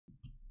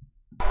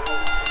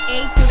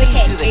A to the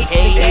K. to the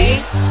K.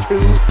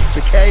 To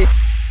the K.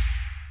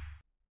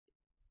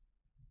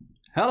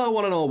 Hello,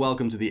 one and all.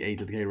 Welcome to the A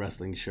to the K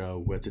Wrestling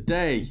Show, where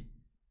today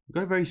we've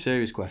got a very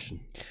serious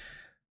question.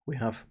 We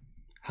have.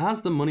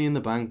 Has the Money in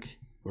the Bank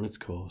run its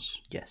course?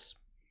 Yes.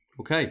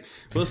 Okay,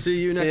 we'll see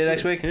you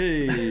next week.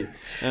 Hey.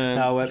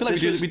 No, I feel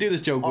like we do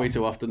this joke way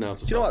too often now.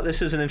 Do you know what?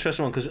 This is an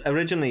interesting one because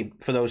originally,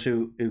 for those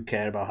who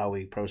care about how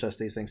we process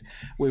these things,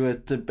 we were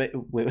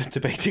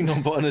debating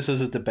on putting this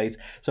as a debate.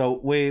 So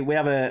we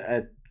have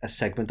a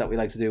segment that we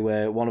like to do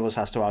where one of us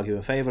has to argue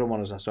in favour and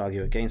one of us has to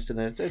argue against in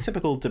a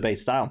typical debate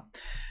style.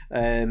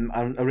 And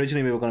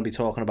originally we were going to be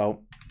talking about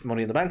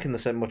Money in the Bank in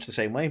much the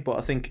same way, but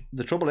I think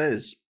the trouble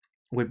is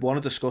we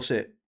want to discuss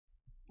it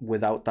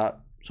without that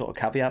sort of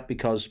caveat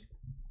because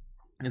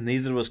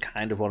neither of us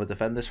kind of want to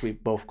defend this. We're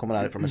both coming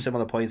at it from a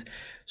similar point,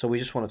 so we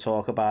just want to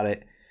talk about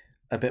it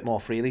a bit more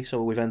freely.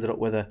 So we've ended up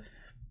with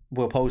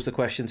we'll pose the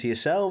question to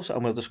yourselves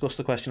and we'll discuss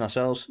the question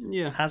ourselves.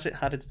 Yeah. Has it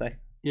had its day?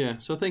 Yeah,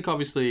 so I think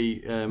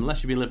obviously,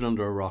 unless you've been living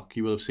under a rock,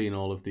 you will have seen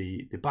all of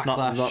the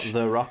backlash. Not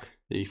the rock.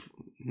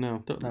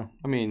 No.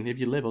 I mean, if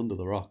you live under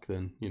the rock,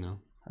 then, you know.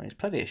 It's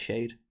plenty of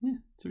shade. Yeah,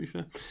 to be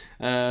fair.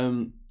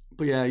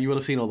 But yeah, you will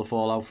have seen all the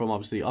fallout from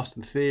obviously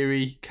Austin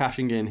Theory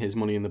cashing in his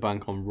Money in the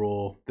Bank on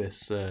Raw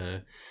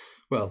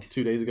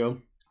 2 days ago.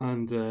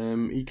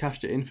 And he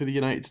cashed it in for the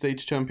United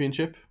States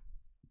Championship.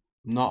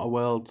 Not a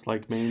world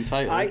main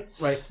title.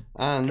 Right.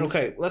 And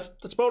okay, let's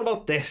moan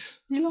about this.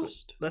 He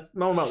lost. Let's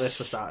moan about this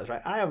for starters,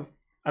 right?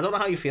 I don't know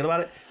how you feel about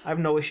it. I have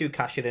no issue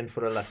cashing in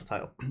for a lesser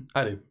title.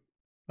 I do.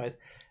 Right.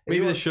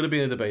 Maybe there should have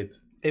been a debate.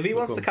 If he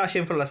wants to cash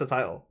in for a lesser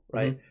title,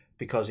 right,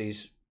 because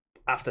he's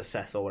after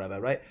Seth or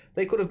whatever, right?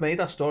 They could have made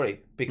that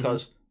story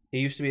because he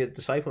used to be a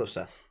disciple of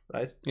Seth,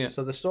 right? Yeah.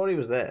 So the story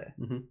was there,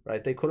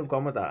 right? They could have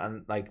gone with that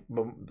and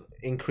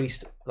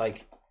increased,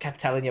 kept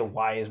telling you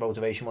why his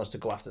motivation was to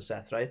go after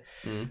Seth, right?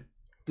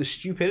 The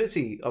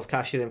stupidity of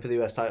cashing in for the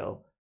US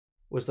title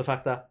was the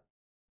fact that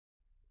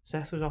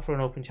Seth was offering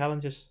open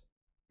challenges.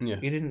 Yeah.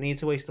 You didn't need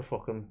to waste the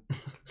fucking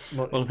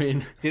Well, I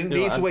mean, you didn't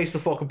need to waste the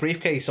fucking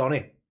briefcase on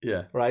it.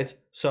 Yeah. Right?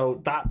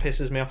 So that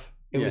pisses me off.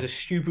 It was a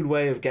stupid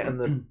way of getting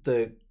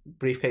the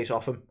briefcase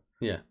off him.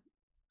 Yeah.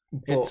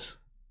 But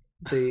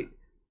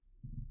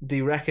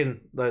they reckon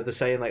they're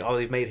saying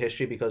they've made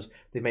history because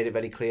they've made it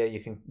very clear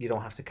you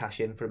don't have to cash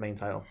in for a main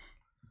title.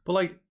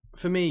 But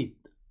for me,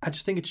 I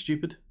just think it's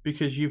stupid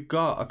because you've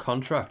got a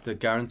contract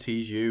that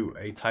guarantees you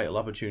a title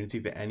opportunity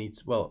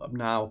for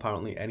now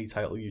apparently any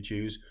title you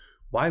choose.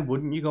 Why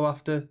wouldn't you go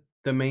after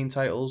the main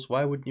titles?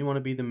 Why wouldn't you want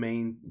to be the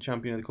main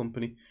champion of the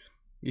company?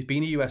 He's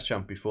been a US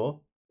champ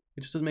before.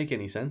 It just doesn't make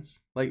any sense.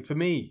 For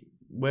me,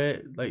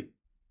 where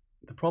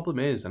the problem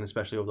is, and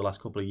especially over the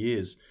last couple of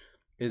years,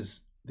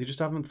 is they just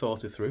haven't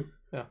thought it through.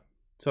 Yeah.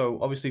 So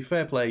obviously,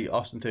 fair play.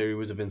 Austin Theory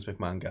was a Vince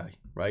McMahon guy,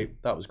 right?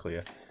 That was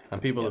clear.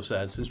 And people have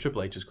said since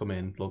Triple H has come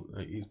in, look,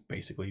 he's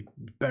basically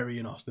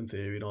burying Austin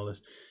Theory and all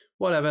this.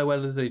 Whatever,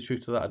 whether there's any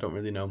truth to that, I don't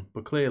really know.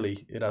 But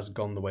clearly, it has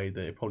gone the way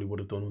that it probably would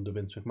have done under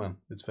Vince McMahon.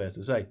 It's fair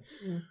to say.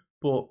 Mm.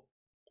 But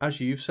as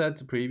you've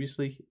said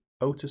previously,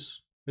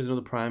 Otis is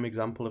another prime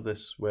example of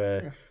this,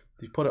 where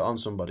they've put it on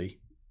somebody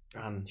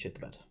and shit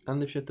the bed.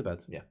 And they've shit the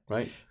bed. Yeah.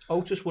 Right?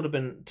 Otis would have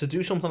been, to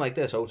do something like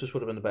this, Otis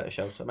would have been a better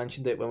shout. I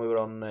mentioned it when we were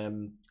on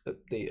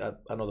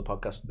another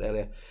podcast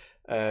earlier.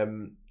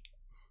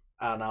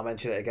 And I'll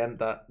mention it again,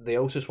 that the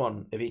Otis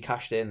one, if he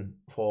cashed in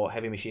for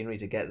Heavy Machinery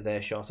to get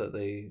their shot at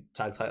the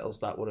tag titles,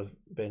 that would have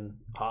been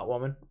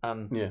heartwarming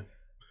and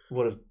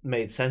would have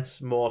made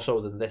sense more so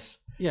than this.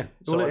 Yeah,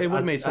 so it would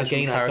have made sense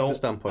again, from a character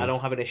standpoint. I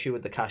don't have an issue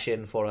with the cash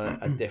in for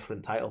a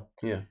different title.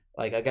 Yeah.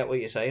 I get what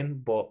you're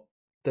saying, but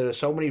there are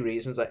so many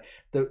reasons.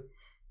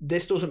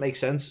 This doesn't make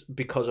sense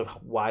because of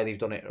why they've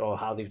done it or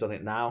how they've done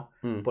it now,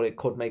 but it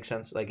could make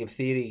sense. If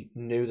Theory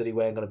knew that he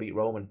weren't going to beat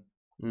Roman,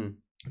 and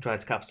tried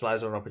to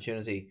capitalize on an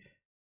opportunity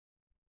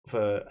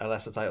for a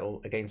lesser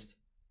title against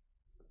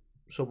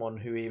someone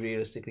who he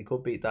realistically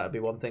could beat, that'd be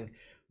one thing.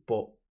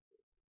 But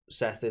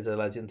Seth is a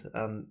legend,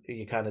 and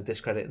you kind of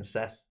discrediting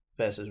Seth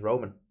versus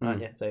Roman,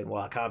 aren't you? Saying,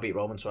 well, I can't beat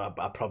Roman, so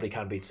I probably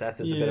can beat Seth.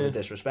 It's a bit of a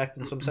disrespect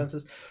in some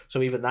senses.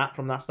 So even that,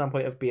 from that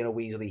standpoint of being a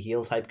Weasley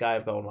heel type guy,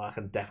 of going, well, I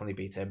can definitely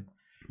beat him.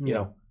 You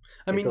know,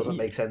 I mean, it doesn't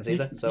make sense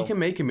either. So you can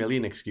make a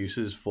million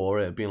excuses for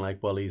it, being like,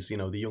 well, he's the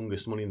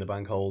youngest Money in the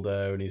Bank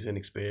holder, and he's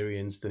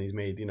inexperienced, and he's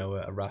made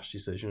a rash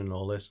decision and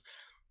all this.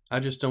 I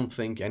just don't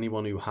think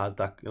anyone who has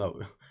that,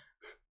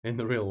 in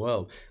the real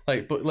world, I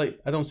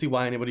don't see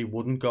why anybody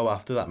wouldn't go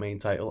after that main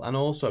title. And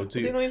also,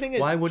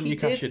 why wouldn't you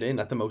cash it in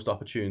at the most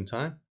opportune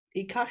time?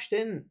 He cashed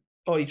in,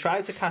 or he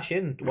tried to cash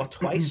in,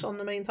 twice on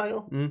the main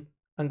title,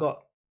 and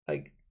got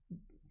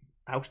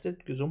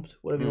ousted, gazumped,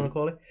 whatever you want to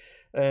call it.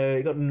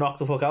 He got knocked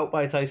the fuck out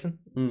by Tyson.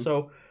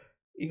 So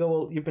you go,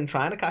 well, you've been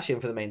trying to cash in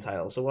for the main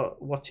title, so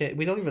what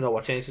we don't even know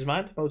what changed his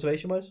mind,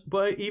 motivation-wise.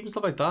 But even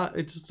stuff like that,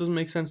 it just doesn't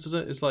make sense, does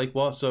it? It's like,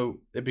 what?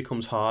 So it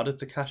becomes harder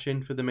to cash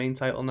in for the main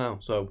title now,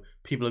 so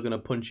people are going to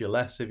punch you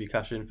less if you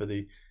cash in for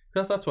the...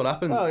 That's what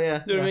happens. Oh, yeah.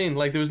 Do you know what I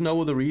mean? There was no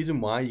other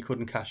reason why you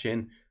couldn't cash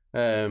in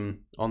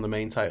on the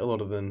main title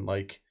other than,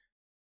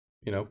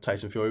 you know,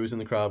 Tyson Fury was in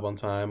the crowd one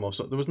time, or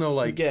so. There was no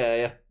like,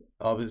 yeah.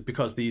 Oh, it's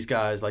because these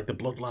guys, like the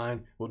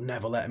bloodline, would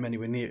never let him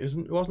anywhere near.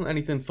 It wasn't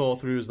anything thought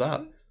through as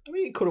that. I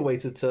mean, he could have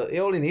waited till.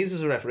 All he needs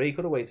is a referee. He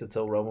could have waited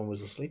till Roman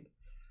was asleep.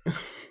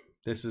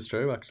 This is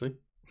true, actually.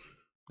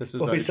 This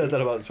is. Well, we said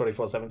that about the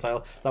 24/7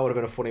 title. That would have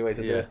been a funny way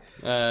to do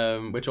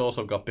it. Which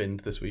also got binned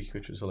this week,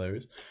 which was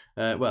hilarious.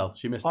 Well,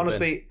 she missed.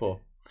 Honestly, the bin, but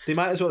they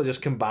might as well have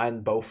just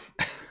combined both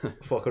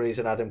fuckeries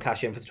and had him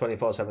cash in for the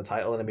 24/7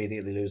 title and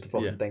immediately lose the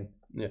fucking thing.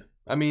 Yeah.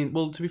 I mean,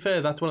 well, to be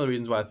fair, that's one of the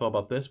reasons why I thought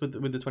about this with the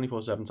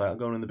 24/7 title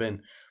going in the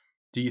bin.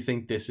 Do you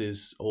think this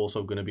is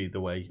also going to be the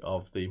way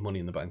of the Money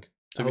in the Bank?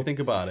 So if you think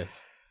about it,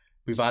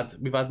 we've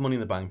had Money in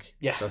the Bank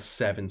for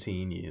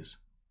 17 years.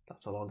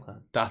 That's a long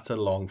time. That's a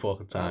long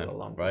fucking time,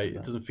 right?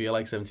 It doesn't feel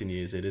like 17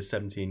 years. It is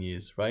 17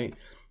 years, right?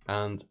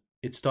 And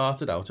it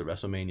started out at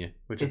WrestleMania,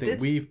 which I think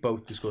we've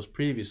both discussed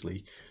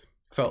previously,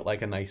 felt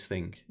like a nice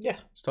thing. Yeah.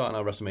 Starting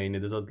out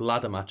WrestleMania, there's a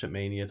ladder match at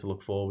Mania to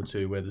look forward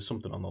to where there's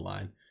something on the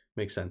line.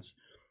 Makes sense.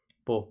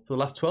 But for the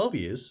last 12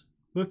 years,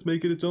 let's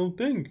make it its own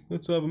thing.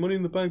 Let's have a Money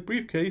in the Bank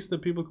briefcase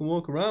that people can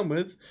walk around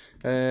with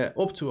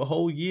up to a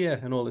whole year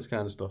and all this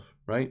kind of stuff,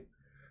 right?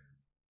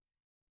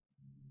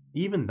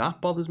 Even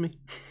that bothers me.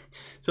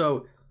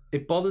 So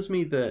it bothers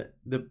me that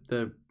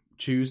the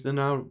choose they're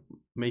now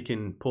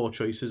making poor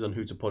choices on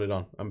who to put it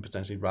on and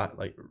potentially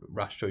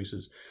rash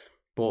choices.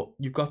 But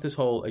you've got this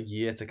whole a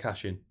year to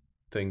cash in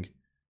thing.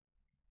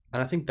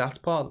 And I think that's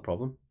part of the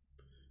problem.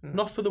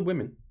 Not for the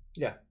women.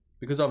 Yeah.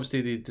 Because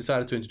obviously they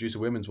decided to introduce a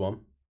women's one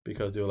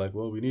because they were like,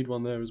 well, we need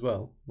one there as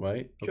well,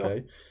 right? Sure.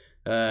 Okay.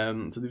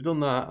 So they've done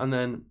that. And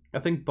then I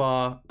think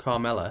bar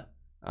Carmella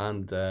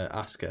and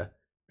Asuka,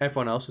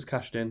 everyone else has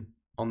cashed in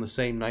on the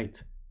same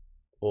night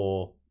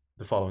or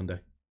the following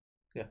day.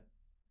 Yeah.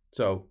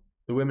 So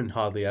the women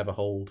hardly ever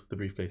hold the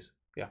briefcase.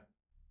 Yeah.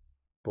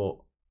 But,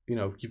 you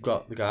know, you've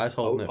got the guys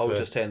holding it.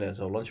 Just turned it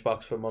into a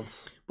lunchbox for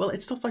months. Well,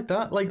 it's stuff like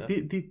that. Like,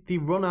 they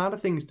run out of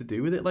things to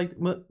do with it. Like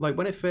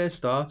when it first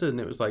started and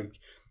it was like...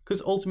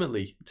 Because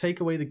ultimately, take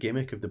away the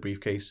gimmick of the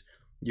briefcase,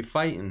 you're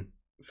fighting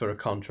for a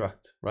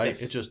contract, right?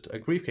 Yes. It's just, a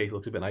briefcase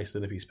looks a bit nicer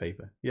than a piece of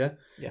paper, yeah?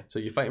 Yeah. So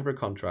you're fighting for a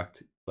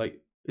contract. Like,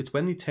 it's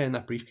when they turned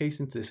that briefcase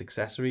into this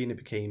accessory and it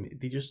became,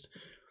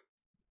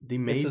 they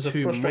made it's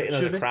too much of it. It's as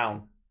frustrating as a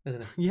crown,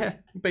 isn't it? Yeah,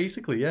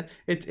 basically, yeah.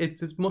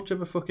 It's as much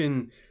of a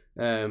fucking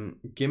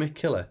gimmick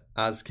killer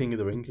as King of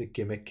the Ring. The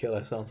gimmick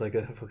killer sounds like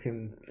a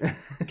fucking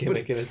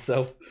gimmick in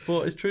itself.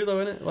 But it's true though,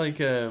 isn't it?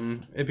 Like,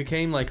 it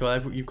became like,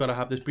 well, you've got to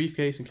have this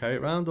briefcase and carry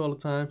it around all the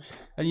time.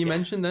 And you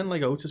mentioned then,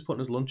 like, Otis putting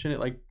his lunch in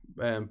it, like,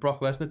 Brock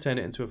Lesnar turned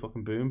it into a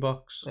fucking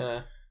boombox.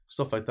 Yeah.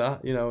 Stuff like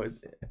that, you know,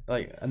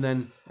 and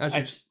then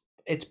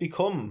it's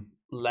become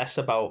less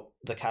about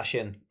the cash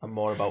in and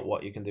more about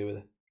what you can do with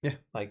it. Yeah.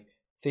 Like,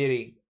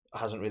 Theory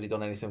hasn't really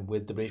done anything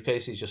with the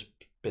briefcase. He's just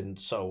been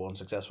so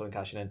unsuccessful in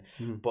cashing in.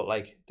 Mm-hmm. But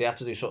like, they have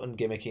to do something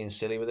gimmicky and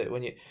silly with it.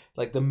 When you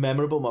like, the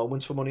memorable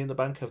moments for Money in the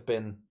Bank have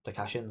been the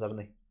cash-ins, haven't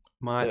they?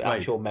 The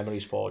actual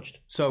memories forged.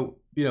 So,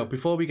 you know,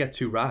 before we get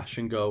too rash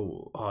and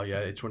go, oh yeah,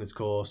 it's run its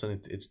course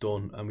and it's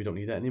done and we don't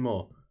need it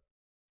anymore.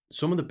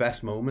 Some of the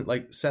best moments,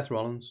 like Seth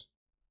Rollins,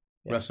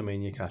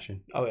 WrestleMania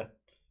cash-in. Oh yeah,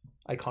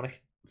 iconic,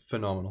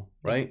 phenomenal,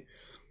 right?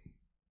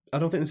 I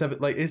don't think there's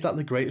ever is that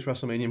the greatest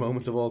WrestleMania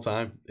moment of all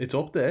time? It's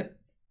up there.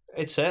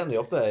 It's certainly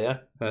up there, yeah.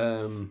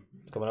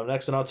 It's coming up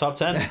next in our top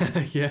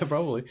 10. Yeah,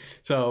 probably.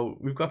 So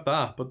we've got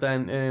that, but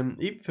then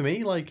even for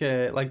me, like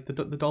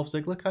the Dolph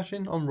Ziggler cash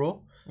in on Raw,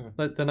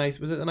 like the night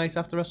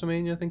after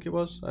WrestleMania, I think it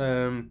was.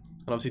 And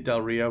obviously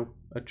Del Rio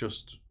had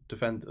just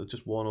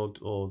won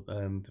or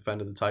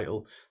defended the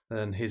title, and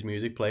then his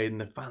music played,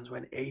 and the fans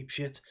went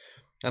apeshit,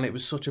 and it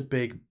was such a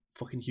big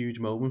fucking huge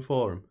moment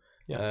for him.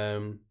 Yeah.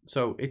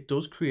 So it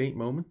does create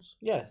moments.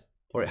 Yeah.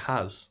 Or it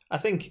has. I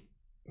think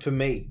for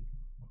me,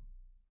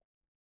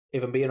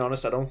 if I'm being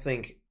honest, I don't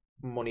think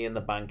Money in the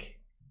Bank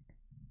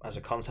as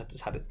a concept has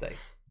had its day.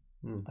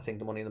 I think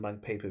the Money in the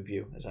Bank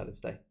pay-per-view has had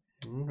its day.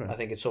 Okay. I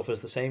think it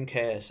suffers the same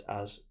curse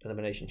as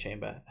Elimination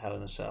Chamber, Hell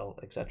in a Cell,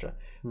 etc.,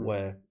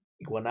 where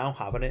we're now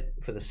having it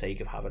for the sake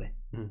of having it.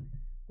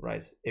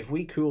 Right? If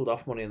we cooled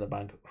off Money in the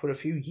Bank for a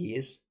few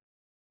years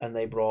and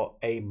they brought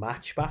a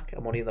match back,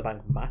 a Money in the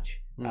Bank match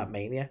at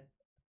Mania,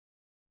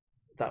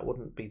 that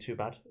wouldn't be too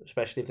bad,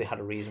 especially if they had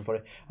a reason for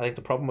it. I think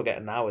the problem we're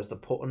getting now is they're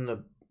putting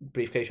the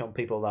briefcase on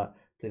people that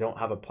they don't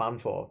have a plan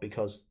for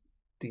because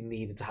they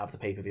needed to have the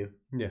pay-per-view.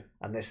 Yeah.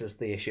 And this is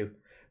the issue,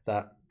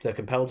 that they're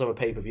compelled to have a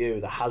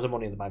pay-per-view that has a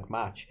Money in the Bank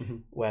match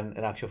when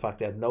in actual fact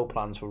they had no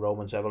plans for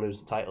Roman to ever lose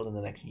the title in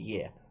the next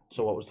year.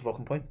 So what was the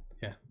fucking point?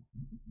 Yeah.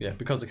 Yeah,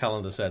 because the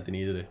calendar said they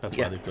needed it. That's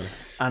why they've done it.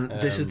 And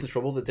this is the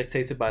trouble. They're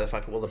dictated by the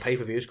fact that, well, the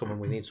pay-per-view's coming,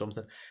 we need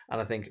something. And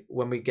I think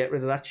when we get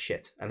rid of that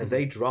shit, and if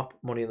they drop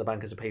Money in the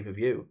Bank as a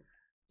pay-per-view,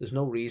 there's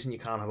no reason you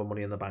can't have a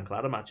Money in the Bank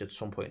ladder match at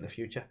some point in the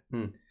future.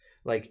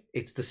 Like,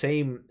 it's the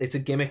same, it's a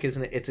gimmick,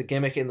 isn't it? It's a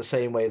gimmick in the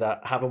same way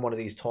that having one of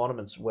these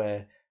tournaments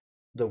where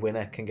the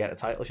winner can get a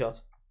title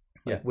shot,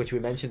 which we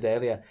mentioned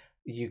earlier,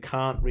 you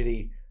can't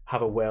really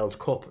have a World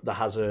Cup that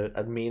has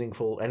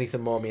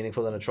anything more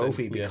meaningful than a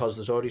trophy because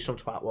there's already some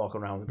twat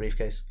walking around with a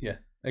briefcase. Yeah,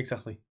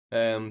 exactly.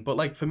 But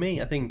like for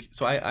me, I think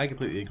so. I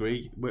completely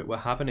agree. We're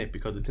having it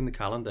because it's in the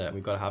calendar, and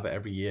we've got to have it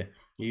every year,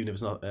 even if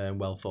it's not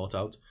well thought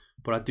out.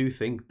 But I do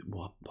think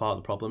what part of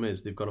the problem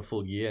is they've got a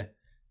full year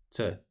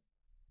to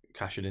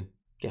cash it in.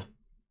 Yeah,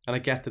 and I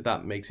get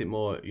that makes it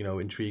more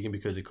intriguing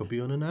because it could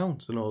be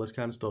unannounced and all this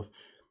kind of stuff.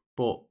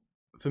 But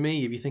for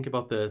me, if you think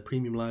about the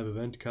premium live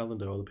event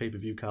calendar or the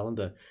pay-per-view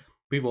calendar,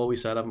 we've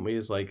always said, haven't we,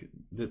 is like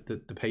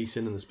the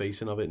pacing and the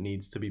spacing of it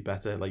needs to be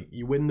better. Like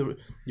you win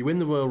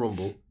the Royal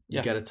Rumble,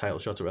 you get a title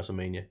shot at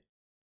WrestleMania,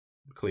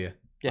 clear,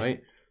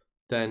 right?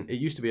 Then it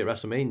used to be at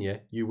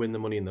WrestleMania, you win the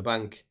Money in the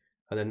Bank,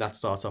 and then that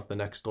starts off the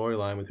next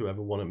storyline with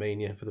whoever won at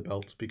Mania for the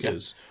belt.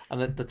 Because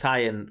and the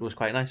tie-in was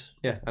quite nice.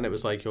 Yeah, and it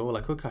was like, oh, well,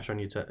 I could cash in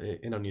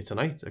on you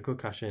tonight. I could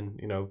cash in,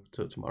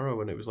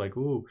 tomorrow, and it was like,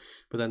 oh,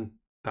 but then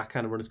that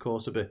kind of run its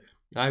course a bit.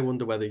 I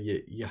wonder whether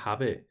you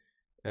have it.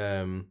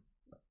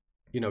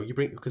 You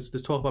bring, because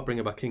there's talk about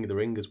bringing back King of the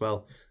Ring as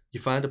well. You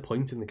find a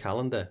point in the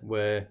calendar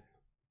where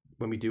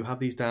when we do have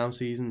these down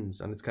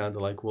seasons, and it's kind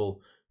of like, well,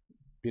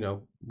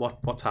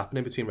 what's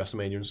happening between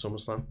WrestleMania and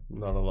SummerSlam?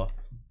 Not a lot.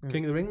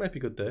 King of the Ring might be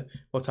good there.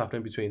 What's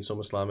happening between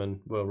SummerSlam and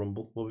Royal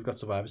Rumble? Well, we've got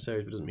Survivor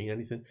Series, but it doesn't mean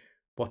anything.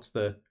 What's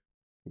the,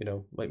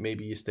 like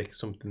maybe you stick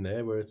something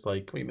there where it's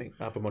like, what do you mean?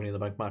 Have a Money in the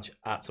Bank match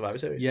at Survivor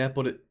Series? Yeah,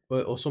 but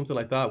or something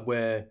like that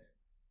where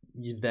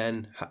you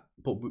then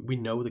but we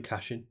know the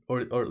cash-in,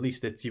 or at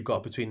least you've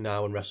got between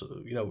now and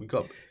we've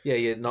got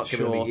you're not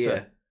giving them a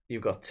year.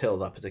 You've got till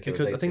that particular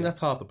because date, I think that's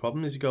half the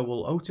problem is you go,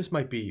 well, Otis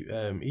might be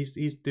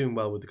he's doing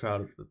well with the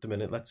crowd at the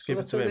minute, let's give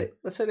it to him.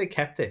 Let's say they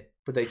kept it,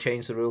 but they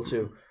changed the rule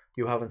to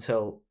you have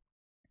until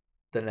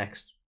the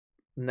next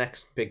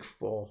big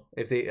four.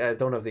 If they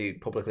don't have the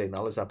publicly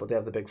acknowledged that, but they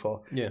have the big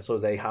four, so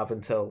they have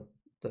until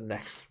the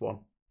next one.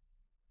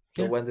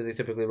 So when do they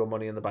typically run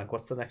Money in the Bank?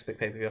 What's the next big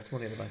pay-per-view after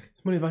Money in the Bank?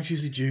 Money in the Bank's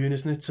usually June,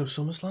 isn't it? So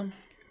SummerSlam.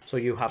 So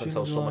you have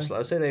until SummerSlam.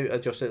 I'd say they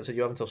adjusted it, so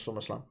you have until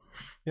SummerSlam.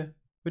 Yeah.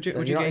 Would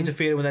you're not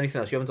interfering with anything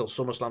else. You have until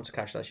SummerSlam to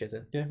cash that shit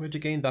in. Yeah, would you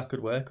gain that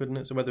could work, couldn't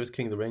it? So whether it's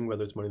King of the Ring,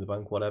 whether it's Money in the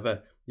Bank,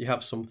 whatever, you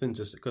have something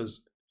to,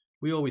 because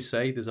we always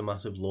say there's a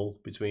massive lull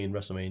between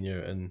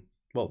WrestleMania and,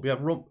 well,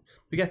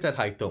 we get that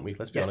hype, don't we?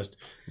 Let's be honest.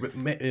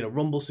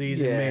 Rumble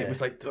season, mate, it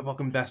was like the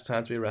fucking best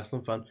time to be a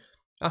wrestling fan.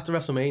 After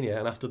WrestleMania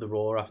and after the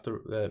Raw after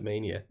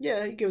Mania.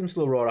 Yeah, you give them to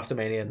the Raw after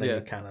Mania and then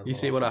you kind of... You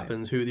see what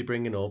happens, who are they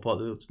bringing up, what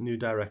the new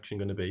direction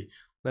going to be.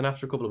 Then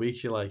after a couple of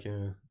weeks, you're like,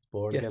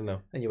 boring again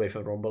now. And you wait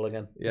for Rumble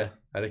again. Yeah,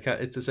 and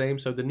it's the same.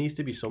 So there needs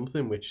to be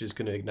something which is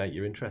going to ignite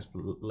your interest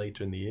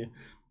later in the year.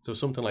 So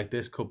something like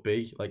this could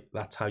be, like,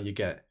 that's how you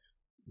get,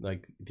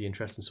 like, the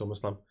interest in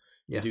SummerSlam.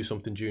 You do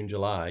something June,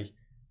 July,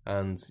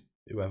 and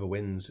whoever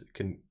wins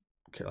can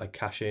like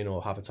cash in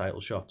or have a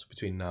title shot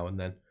between now and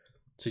then.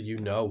 So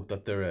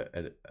that they're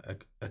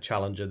a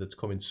challenger that's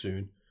coming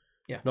soon.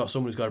 Yeah. Not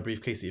someone who's got a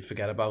briefcase that you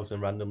forget about and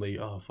randomly,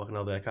 oh, fucking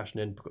hell, they're cashing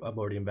in. I'm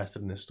already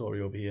invested in this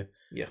story over here.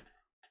 Yeah.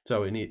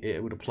 So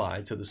it would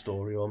apply to the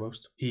story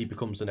almost. He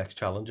becomes the next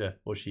challenger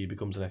or she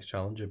becomes the next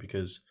challenger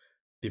because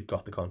they've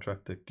got the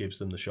contract that gives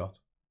them the shot.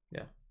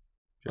 Yeah. Do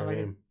you know what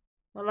I mean?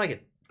 I like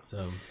it.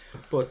 So,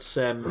 but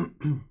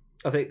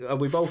I think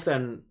we both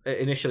then,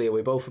 initially, are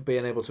we both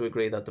being able to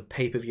agree that the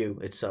pay-per-view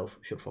itself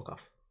should fuck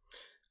off?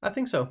 I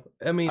think so.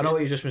 I mean, I know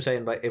what you've just been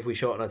saying, like if we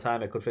shorten our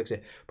time, it could fix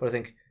it. But I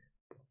think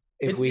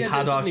if we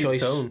had our choice,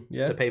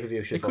 the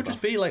pay-per-view should. It could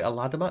just be like a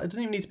ladder match. It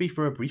doesn't even need to be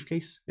for a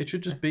briefcase. It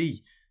should just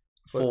be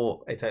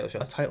for a title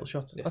shot. A title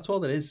shot. Yeah. That's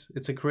all it is.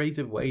 It's a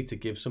creative way to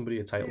give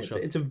somebody a title shot.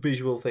 It's a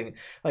visual thing.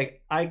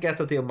 Like I get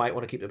that they might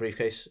want to keep the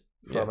briefcase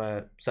from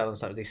a selling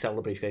standpoint. They sell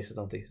the briefcases,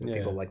 don't they? So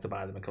people like to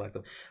buy them and collect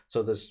them.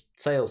 So there's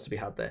sales to be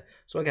had there.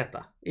 So I get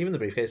that. Even the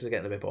briefcases are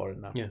getting a bit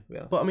boring now. Yeah.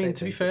 But I mean,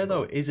 to be fair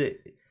though, is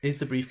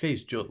the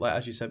briefcase just like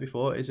as you said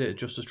before? Is it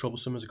just as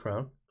troublesome as a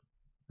crown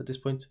at this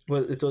point?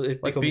 Well,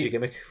 it becomes a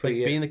gimmick.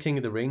 Being the king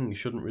of the ring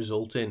shouldn't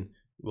result in,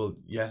 well,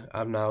 yeah,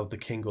 I'm now the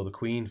king or the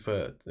queen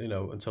for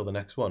until the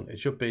next one. It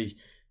should be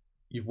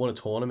you've won a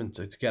tournament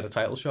to get a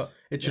title shot.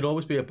 It should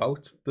always be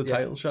about the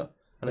title shot.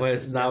 And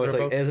whereas now it's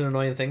like, here's an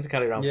annoying thing to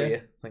carry around for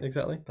you. Like,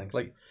 exactly. Thanks.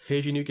 Like,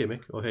 here's your new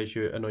gimmick, or here's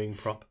your annoying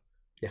prop.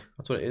 Yeah.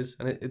 That's what it is.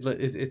 And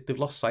they've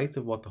lost sight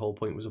of what the whole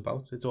point was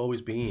about. It's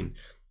always been,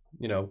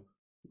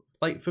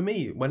 like for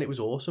me, when it was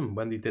awesome,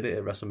 when they did it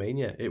at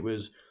WrestleMania, it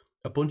was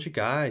a bunch of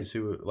guys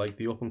who were like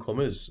the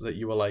up-and-comers that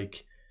you were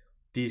like,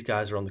 these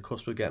guys are on the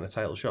cusp of getting a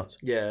title shot.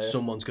 Yeah.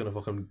 Someone's going to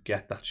fucking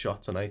get that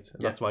shot tonight.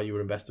 And that's why you were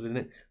invested in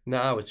it.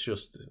 Now it's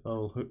just,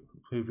 who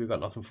have we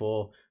got nothing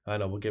for? I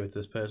know, we'll give it to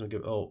this person.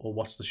 Or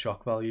what's the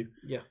shock value?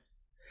 Yeah.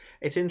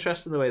 It's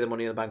interesting the way the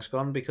Money in the Bank's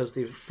gone because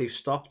they've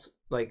stopped,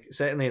 like,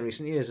 certainly in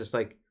recent years, it's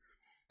like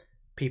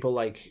people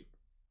like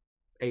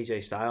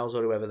AJ Styles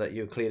or whoever that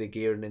you're clearly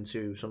gearing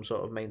into some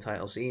sort of main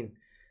title scene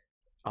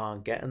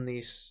aren't getting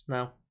these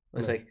now.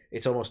 It's like,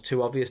 it's almost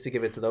too obvious to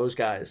give it to those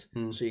guys.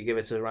 So you give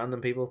it to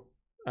random people.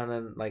 And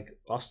then, like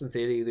Austin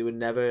Theory, they were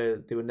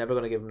never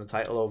going to give him the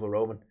title over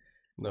Roman.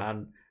 No.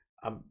 And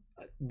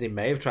they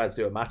may have tried to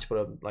do a match,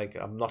 but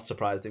I'm not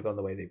surprised they've gone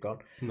the way they've gone.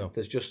 No,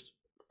 there's just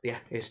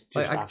it's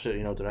just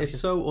absolutely no direction. It's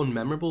so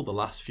unmemorable, the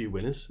last few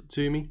winners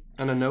to me.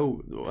 And I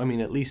know, I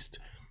mean, at least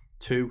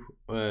 2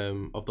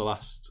 of the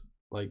last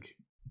like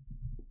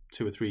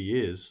 2 or 3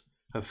 years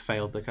have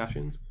failed their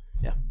cash-ins.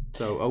 Yeah.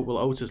 So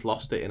Otis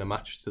lost it in a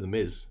match to the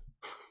Miz.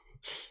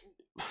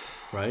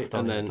 Right,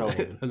 and then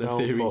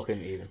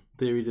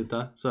Theory did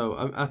that.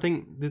 So I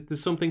think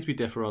there's some things we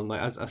differ on.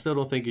 Like I still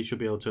don't think he should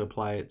be able to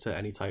apply it to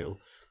any title.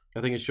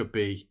 I think it should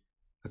be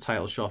a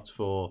title shot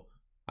for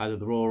either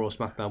the Raw or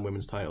SmackDown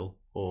Women's title,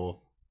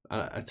 or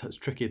it's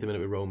tricky at the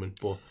minute with Roman,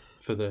 but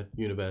for the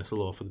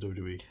Universal or for the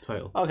WWE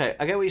title. Okay,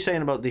 I get what you're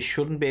saying about they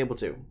shouldn't be able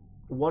to.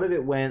 What if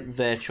it weren't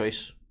their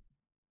choice?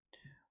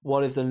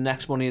 What if the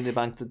next Money in the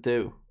Bank to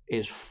do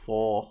is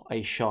for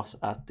a shot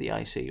at the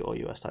IC or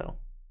US title?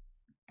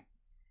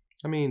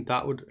 I mean,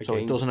 that would... So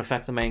it doesn't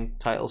affect the main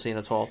title scene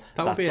at all.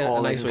 That would be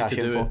a nice way to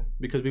do it.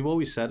 Because we've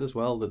always said as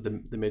well that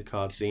the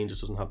mid-card scene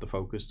just doesn't have the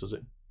focus, does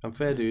it? And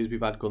fair dues,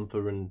 we've had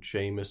Gunther and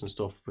Sheamus and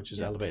stuff, which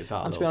has elevated that a little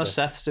bit. And to be honest,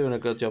 Seth's doing a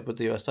good job with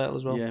the US title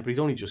as well. Yeah, but he's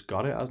only just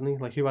got it, hasn't he?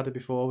 Like, who had it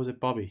before? Was it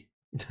Bobby?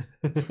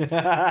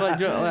 I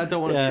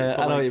don't want to... Yeah,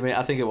 I know what you mean.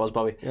 I think it was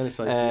Bobby. Yeah, it's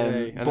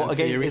like, but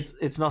again,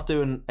 it's not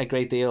doing a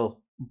great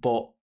deal,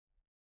 but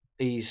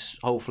he's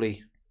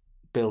hopefully...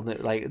 building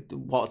it. Like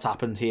what's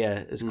happened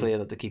here is clear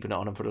that they're keeping it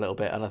on him for a little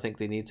bit, and I think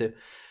they need to.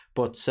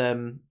 But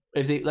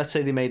if they, let's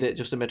say they made it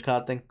just a mid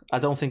card thing, I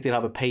don't think they'd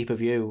have a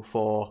pay-per-view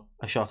for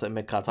a shot at a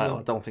mid card title.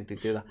 I don't think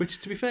they'd do that. Which,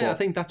 to be fair, I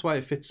think that's why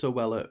it fits so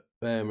well at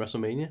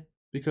WrestleMania,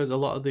 because a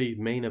lot of the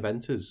main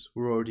eventers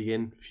were already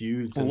in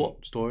feuds and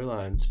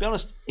storylines. To be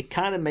honest, it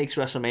kind of makes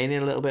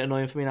WrestleMania a little bit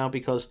annoying for me now,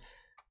 because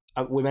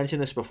we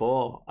mentioned this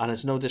before, and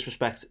it's no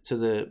disrespect to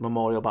the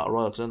Memorial Battle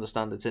Royal, because I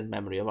understand it's in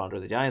memory of Andre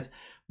the Giant,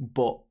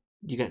 but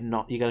you get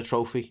a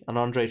trophy, an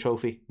Andre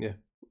trophy,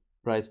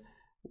 right?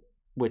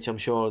 Which I'm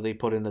sure they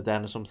put in the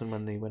den or something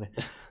when they win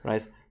it,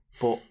 right?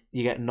 But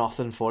you get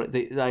nothing for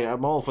it.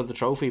 I'm all for the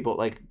trophy, but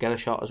like get a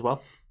shot as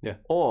well. Yeah.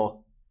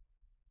 Or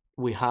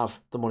we have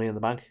the Money in the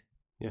Bank.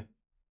 Yeah.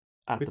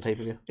 At the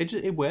pay-per-view.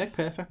 It worked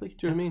perfectly.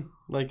 Do you know what I mean?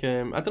 Like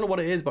I don't know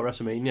what it is about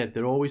WrestleMania.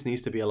 There always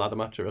needs to be a ladder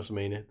match at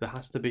WrestleMania. There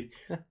has to be.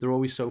 Yeah. They're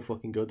always so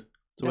fucking good.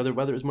 So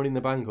whether it was Money in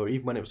the Bank, or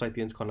even when it was like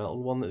the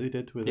Intercontinental one that they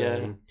did with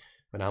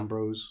when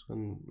Ambrose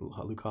and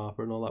Luke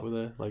Harper and all that were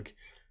there, like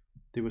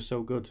they were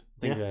so good.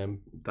 I think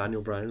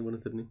Daniel Bryan won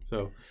it, didn't he?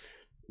 So,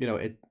 you know,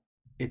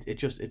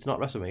 it's not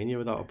WrestleMania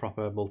without a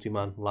proper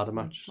multi-man ladder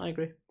match. I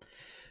agree.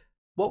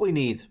 What we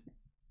need,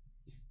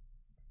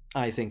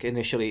 I think,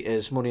 initially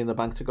is Money in the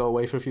Bank to go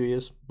away for a few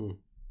years.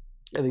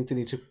 I think they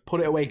need to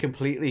put it away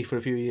completely for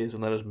a few years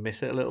and let us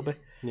miss it a little bit.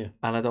 Yeah.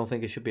 And I don't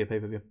think it should be a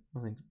pay-per-view. I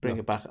think bring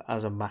it back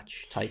as a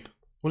match type.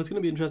 Well, it's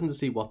going to be interesting to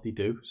see what they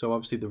do. So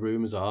obviously the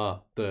rumours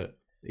are that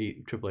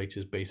Triple H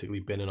has basically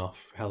binning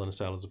off Hell in a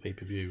Cell as a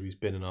pay-per-view. He's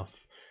binning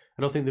off...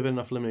 I don't think they've been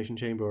off Elimination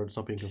Chamber, or it's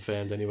not being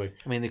confirmed anyway.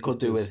 I mean, they could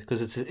do it,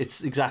 because it's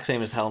the exact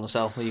same as Hell in a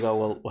Cell, where you go,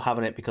 well, we're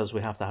having it because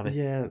we have to have it.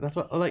 Yeah, that's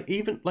what... Like,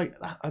 even... Like,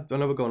 I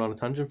know we're going on a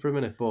tangent for a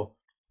minute, but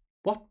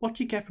what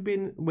do you get for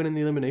winning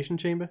the Elimination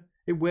Chamber?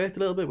 It worked a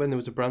little bit when there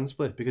was a brand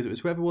split, because it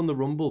was whoever won the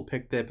Rumble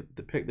picked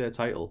their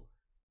title,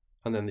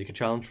 and then they could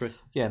challenge for it.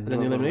 Yeah, and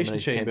then the Elimination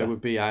Chamber would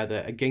be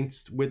either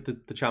against, with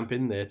the champ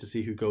in there to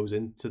see who goes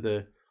into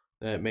the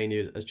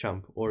Mania as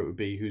champ, or it would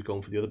be who's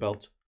going for the other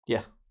belt.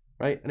 Yeah.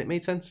 Right? And it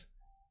made sense.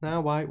 Now,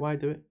 why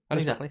do it? And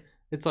exactly.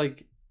 It's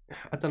like,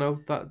 I don't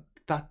know,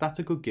 that's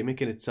a good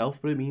gimmick in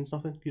itself, but it means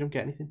nothing. You don't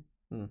get anything.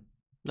 No,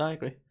 I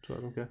agree. So I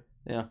don't care.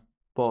 Yeah.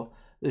 But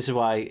this is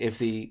why, if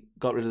they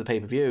got rid of the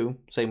pay-per-view,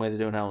 same way they're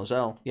doing Hell in a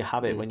Cell, you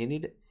have it when you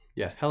need it.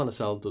 Yeah, Hell in a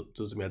Cell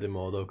does me a bit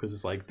more, though, because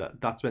it's like,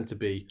 that's meant to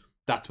be...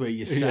 That's where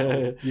you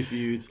settle your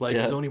feuds. Like,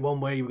 there's only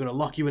one way. We're going to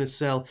lock you in a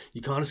cell.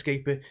 You can't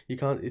escape it. You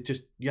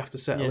have to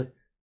settle it.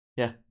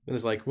 Yeah. And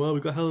it's like, well,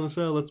 we've got Hell in a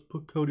Cell. Let's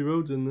put Cody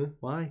Rhodes in there.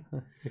 Why?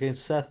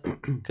 Against Seth.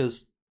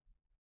 Because,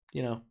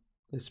 you know,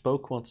 they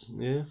spoke once.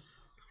 Yeah.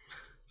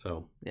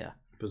 So, yeah.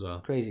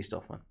 Bizarre. Crazy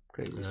stuff, man.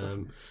 Crazy stuff.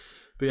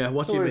 But yeah,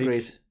 what do you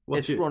make...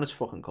 It's run its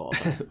fucking course.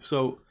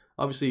 So,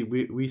 obviously,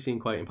 we seem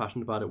quite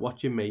impassioned about it. What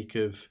do you make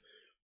of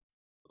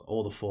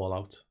all the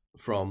fallout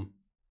from...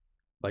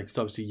 Like, cause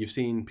obviously you've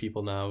seen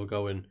people now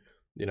going,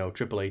 you know,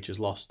 Triple H has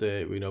lost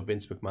it. We know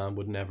Vince McMahon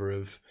would never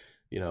have,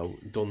 you know,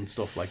 done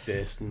stuff like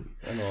this and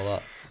all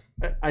that.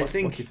 What do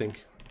you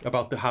think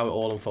about how it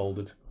all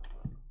unfolded?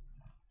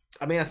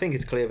 I mean, I think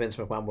it's clear Vince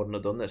McMahon wouldn't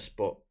have done this,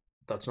 but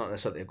that's not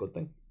necessarily a good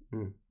thing.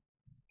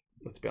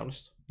 Let's be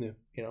honest. Yeah.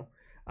 You know,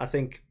 I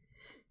think,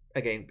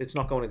 again, it's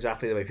not going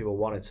exactly the way people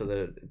want it, so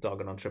they're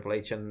dogging on Triple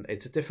H, and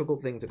it's a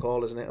difficult thing to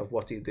call, isn't it, of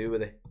what do you do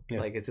with it? Yeah.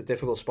 Like, it's a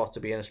difficult spot to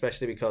be in,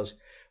 especially because,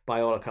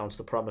 by all accounts,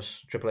 the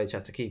promise Triple H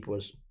had to keep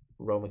was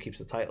Roman keeps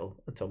the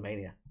title until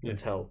Mania,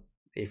 until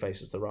he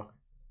faces The Rock.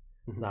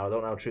 Now, I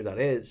don't know how true that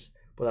is,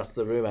 but that's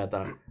the rumour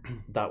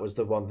that was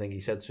the one thing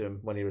he said to him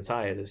when he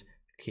retired, is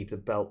keep the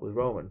belt with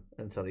Roman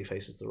until he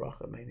faces The Rock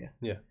at Mania.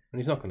 Yeah, and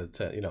he's not going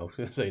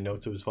to say no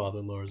to his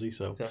father-in-law, is he?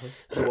 So, exactly.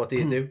 So what do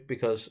you do?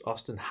 Because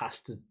Austin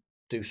has to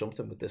do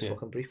something with this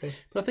fucking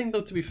briefcase. But I think,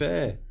 though, to be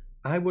fair,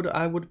 I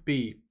would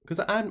be, because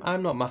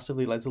I'm not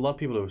massively, like, there's a lot of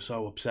people who are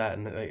so upset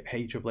and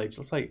hate Triple H.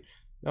 It's like,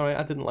 all right,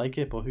 I didn't like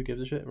it, but who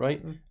gives a shit,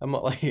 right? I'm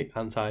not like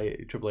anti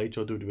Triple H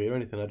or WWE or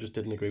anything. I just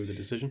didn't agree with the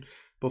decision.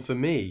 But for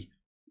me,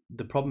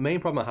 the main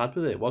problem I had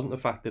with it wasn't the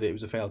fact that it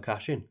was a failed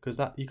cash-in, because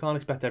that you can't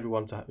expect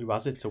everyone who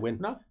has it to win.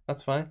 No,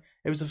 that's fine.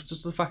 It was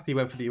just the fact that he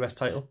went for the US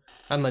title,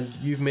 and then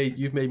you've made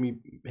me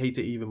hate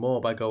it even more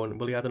by going,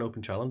 well, he had an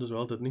open challenge as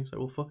well, didn't he? So,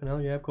 well, fucking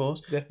hell, yeah, of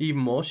course. Yeah. Even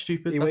more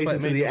stupid. He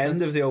waited to the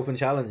end of the open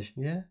challenge.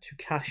 Yeah, to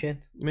cash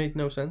in. It made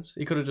no sense.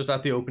 He could have just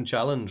had the open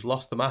challenge,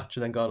 lost the match,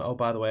 and then gone, oh,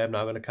 by the way, I'm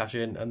now going to cash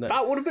in, and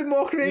that would have been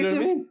more creative. You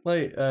know what I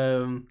mean?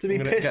 Like, to be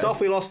pissed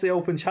off, we lost the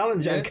open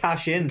challenge and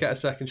cash in, get a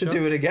second to shot.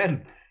 Do it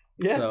again.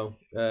 Yeah.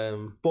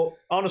 So, but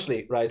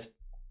honestly, right,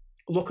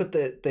 look at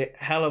the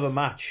hell of a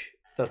match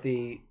that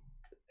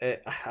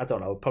I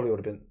don't know, it probably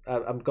would have been,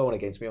 I'm going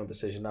against my own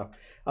decision now.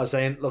 I was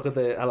saying, look at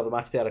the hell of a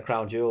match they had at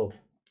Crown Jewel.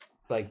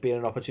 Like, being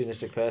an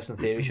opportunistic person,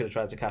 Theory should have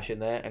tried to cash in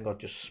there and got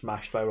just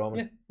smashed by Roman.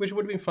 Yeah, which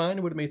would have been fine,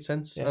 it would have made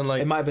sense. Yeah. And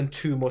like, it might have been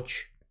too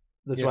much.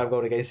 That's why I'm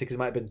going against it, because it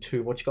might have been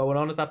too much going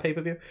on at that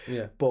pay-per-view.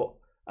 Yeah. But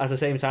at the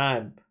same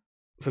time,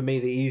 for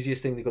me, the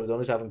easiest thing they could have done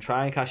is have him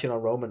try and cash in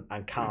on Roman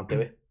and can't do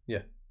it.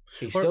 Yeah.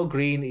 He's still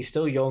green, he's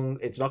still young,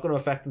 it's not going to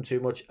affect him too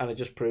much, and it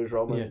just proves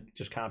Roman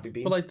just can't be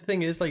beaten. But like, the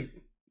thing is, like,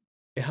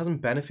 it hasn't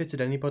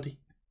benefited anybody.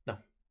 No.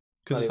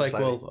 Because it's like,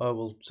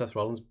 well, Seth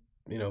Rollins,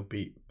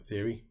 beat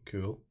Theory, cool.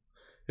 You know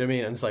what I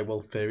mean? And it's like, well,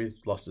 Theory's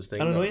lost his thing.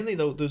 And annoyingly,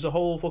 though, there's a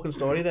whole fucking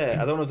story there.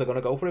 I don't know if they're going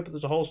to go for it, but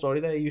there's a whole story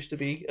there. He used to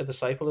be a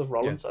disciple of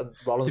Rollins, and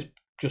Rollins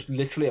just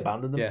literally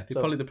abandoned them. Yeah, they're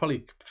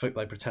probably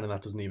like pretending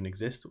that doesn't even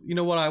exist. You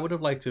know what I would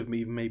have liked to have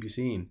maybe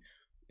seen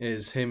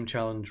is him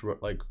challenge,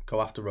 like, go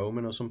after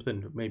Roman or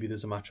something. Maybe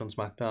there's a match on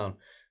SmackDown.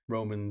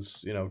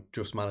 Roman's,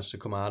 just managed to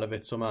come out of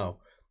it somehow,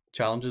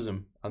 challenges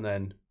him, and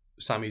then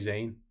Sami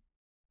Zayn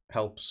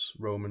helps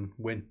Roman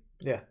win.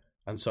 Yeah.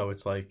 And so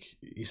it's like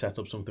you set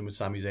up something with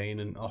Sami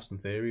Zayn and Austin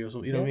Theory or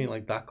something. You know what I mean?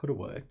 Like, that could have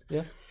worked.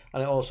 Yeah.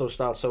 And it also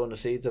starts sowing the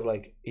seeds of,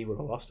 like, he would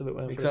have lost a bit.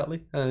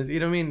 Exactly. And you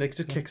know what I mean? Like, it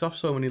just kicks off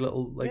so many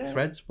little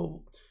threads. But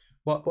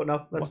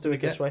no, let's do it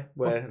this way,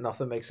 where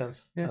nothing makes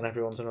sense and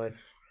everyone's annoyed.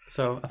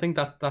 So I think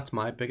that's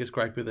my biggest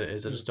gripe with it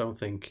is I just don't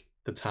think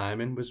the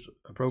timing was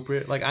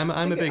appropriate. Like, I'm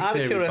a big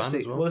Theory fan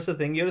as well. Well, that's the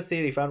thing. You're a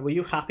Theory fan. Were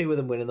you happy with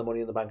him winning the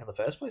Money in the Bank in the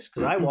first place?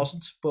 Because I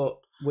wasn't, but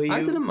were you?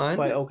 I didn't mind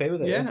quite okay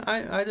with it? Yeah,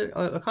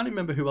 I can't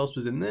remember who else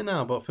was in there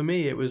now, but for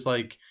me it was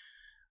like,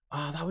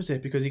 that was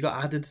it, because he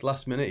got added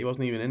last minute. He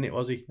wasn't even in it,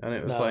 was he? And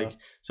it was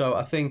so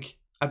I think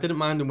I didn't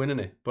mind him winning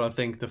it, but I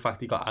think the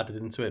fact he got added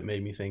into it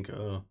made me think,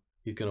 oh,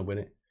 he's gonna win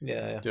it. Yeah.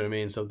 Do you know what I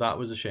mean? So that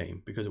was a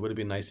shame, because it would have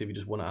been nice if he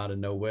just won it out of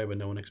nowhere when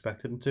no one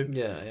expected him to.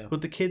 Yeah.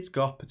 But the kid's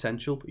got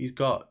potential. He's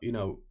got,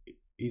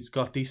 he's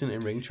got decent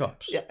in-ring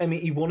chops. Yeah, I mean,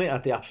 he won it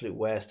at the absolute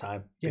worst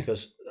time,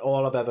 because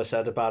all I've ever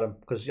said about him,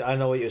 because I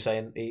know what you're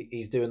saying,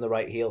 he's doing the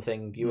right heel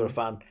thing. You were a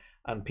fan,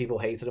 and people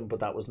hated him, but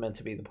that was meant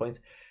to be the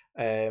point.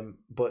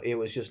 But it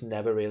was just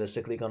never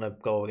realistically going to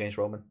go against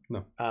Roman.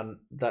 No. And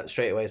that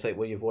straight away, it's like,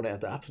 well, you've won it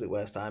at the absolute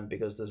worst time,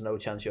 because there's no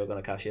chance you're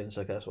going to cash in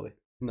successfully.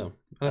 No.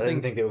 I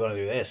didn't think they were going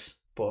to do this.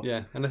 But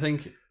yeah, and I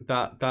think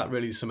that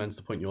really cements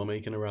the point you're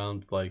making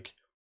around, like,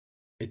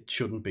 it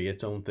shouldn't be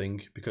its own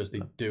thing, because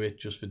they do it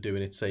just for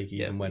doing its sake,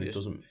 even when it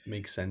doesn't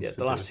make sense. Yeah,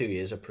 the last 2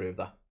 years have proved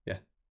that. Yeah.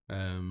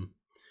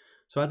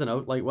 So I don't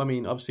know. Like, I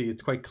mean, obviously,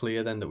 it's quite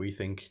clear then that we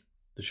think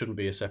there shouldn't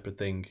be a separate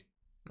thing.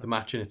 The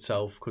match in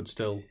itself could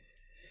still.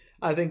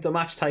 I think the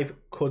match type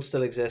could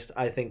still exist.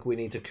 I think we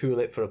need to cool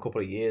it for a couple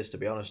of years, to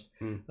be honest.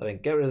 I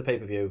think get rid of the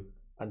pay-per-view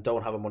and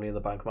don't have a Money in the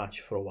Bank match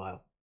for a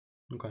while.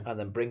 Okay. And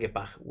then bring it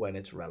back when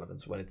it's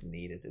relevant, when it's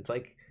needed. It's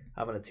like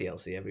having a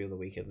TLC every other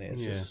week, isn't it?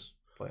 It's just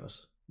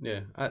pointless. Yeah,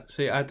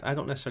 I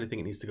don't necessarily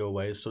think it needs to go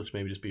away as such.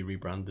 Maybe just be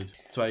rebranded.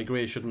 So I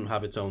agree it shouldn't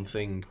have its own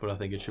thing, but I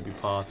think it should be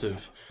part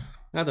of,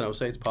 I don't know,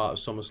 say it's part of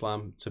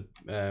SummerSlam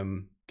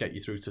to get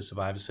you through to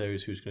Survivor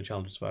Series. Who's going to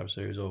challenge Survivor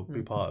Series, or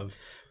be part of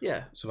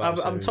Survivor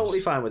Series. I'm totally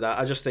fine with that.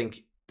 I just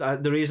think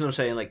the reason I'm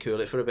saying, like, cool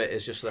it for a bit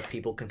is just so that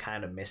people can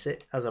kind of miss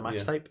it as a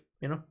match type,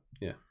 you know?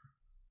 Yeah.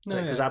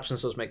 Because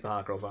absence does make the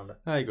heart grow fonder.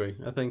 I agree.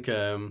 I think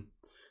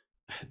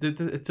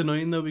it's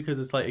annoying though, because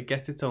it's like it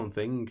gets its own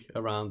thing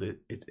around it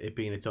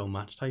being its own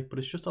match type, but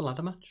it's just a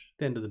ladder match at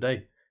the end of the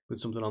day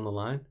with something on the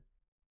line.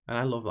 And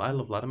I love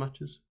ladder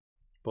matches,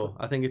 but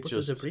I think it's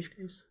just there's a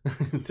briefcase.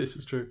 This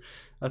is true.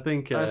 I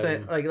think I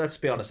say, like, let's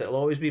be honest, it'll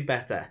always be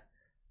better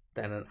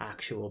than an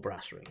actual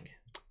brass ring.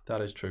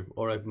 That is true,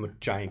 or a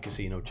giant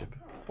casino chip.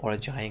 Or a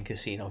giant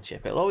casino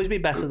chip. It'll always be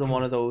better than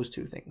one of those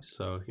two things.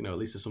 So, at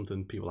least it's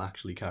something people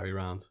actually carry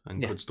around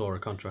and could store a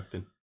contract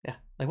in. Yeah.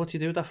 Like, what do you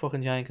do with that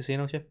fucking giant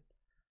casino chip?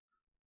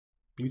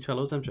 You tell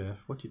us, MJF.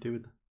 What do you do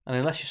with that? And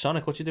unless you're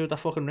Sonic, what do you do with that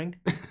fucking ring?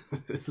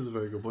 This is a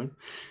very good point.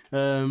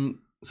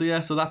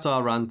 So that's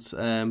our rant.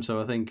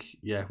 So I think,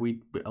 we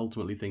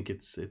ultimately think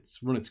it's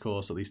run its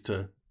course, at least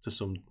to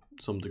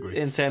some degree.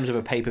 In terms of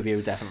a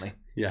pay-per-view, definitely.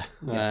 Yeah.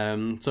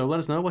 So let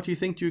us know. What do you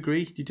think? Do you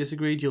agree? Do you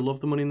disagree? Do you love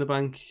the Money in the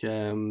Bank?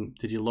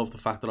 Did you love the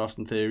fact that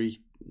Austin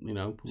Theory,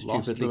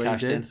 stupidly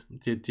cashed in?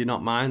 Do you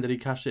not mind that he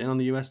cashed it in on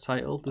the US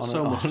title? There's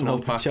so much to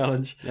unpack.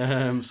 Challenge.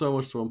 So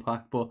much to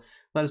unpack. But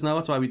let us know.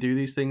 That's why we do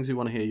these things. We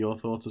want to hear your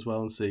thoughts as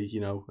well and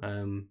see,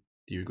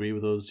 Do you agree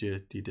with us? Do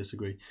you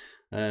disagree?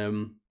 But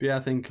yeah, I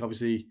think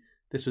obviously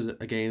this was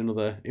again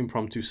another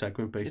impromptu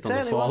segment based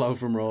on the fallout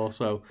from Raw.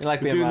 So we're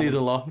doing these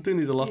a lot. We're doing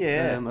these a lot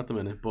at the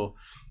minute. But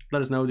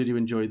let us know, did you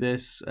enjoy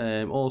this?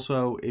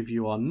 Also, if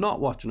you are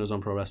not watching us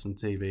on Pro Wrestling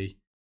TV,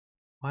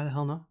 why the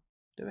hell not?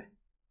 Do it.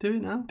 Do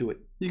it now. Do it.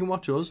 You can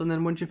watch us, and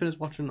then once you finish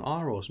watching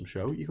our awesome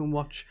show, you can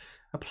watch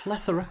a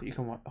plethora. You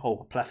can watch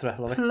a plethora.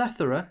 Love it.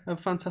 Plethora of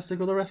fantastic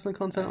other wrestling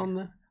content on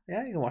there.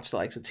 Yeah, you can watch the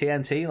likes of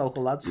TNT,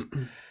 local lads.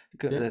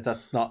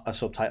 That's not a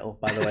subtitle,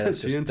 by the way.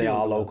 That's just they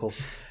are local.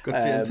 Got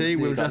TNT,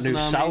 Women's Wrestling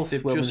Army. South,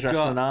 They've Women's just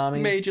Wrestling got Army,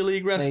 Major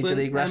League Wrestling,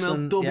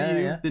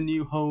 MLW, the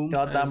new home.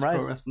 Goddamn right.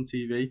 Pro Wrestling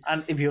TV.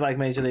 And if you like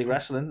Major League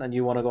Wrestling and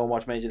you want to go and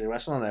watch Major League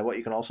Wrestling on there, what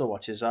you can also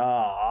watch is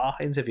our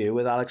interview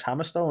with Alex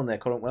Hammerstone, their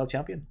current world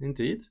champion.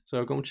 Indeed.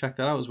 So go and check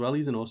that out as well.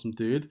 He's an awesome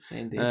dude.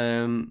 Indeed.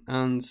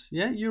 And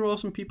yeah, you're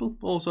awesome people.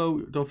 Also,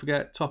 don't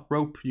forget Top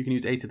Rope. You can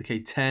use A to the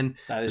K10.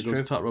 That is true.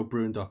 Go to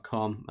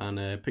topropebrewing.com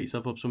and pick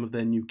yourself up some of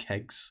their new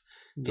kegs.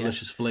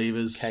 Delicious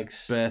flavours,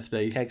 kegs,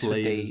 birthday kegs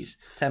flavours.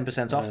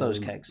 10% off those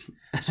kegs.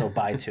 So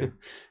buy 2.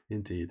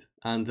 Indeed.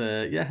 And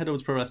head over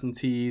to Pro Wrestling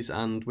Tees,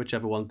 and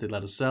whichever ones they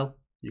let us sell,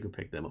 you can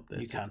pick them up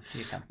there. You can.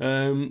 You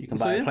can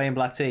so buy a plain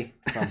black tea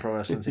from Pro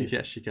Wrestling Tees.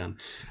 Yes, you can.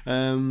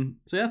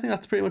 So yeah, I think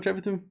that's pretty much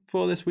everything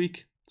for this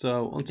week.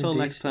 So until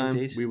next time,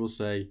 we will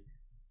say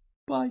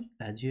bye.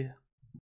 Adieu.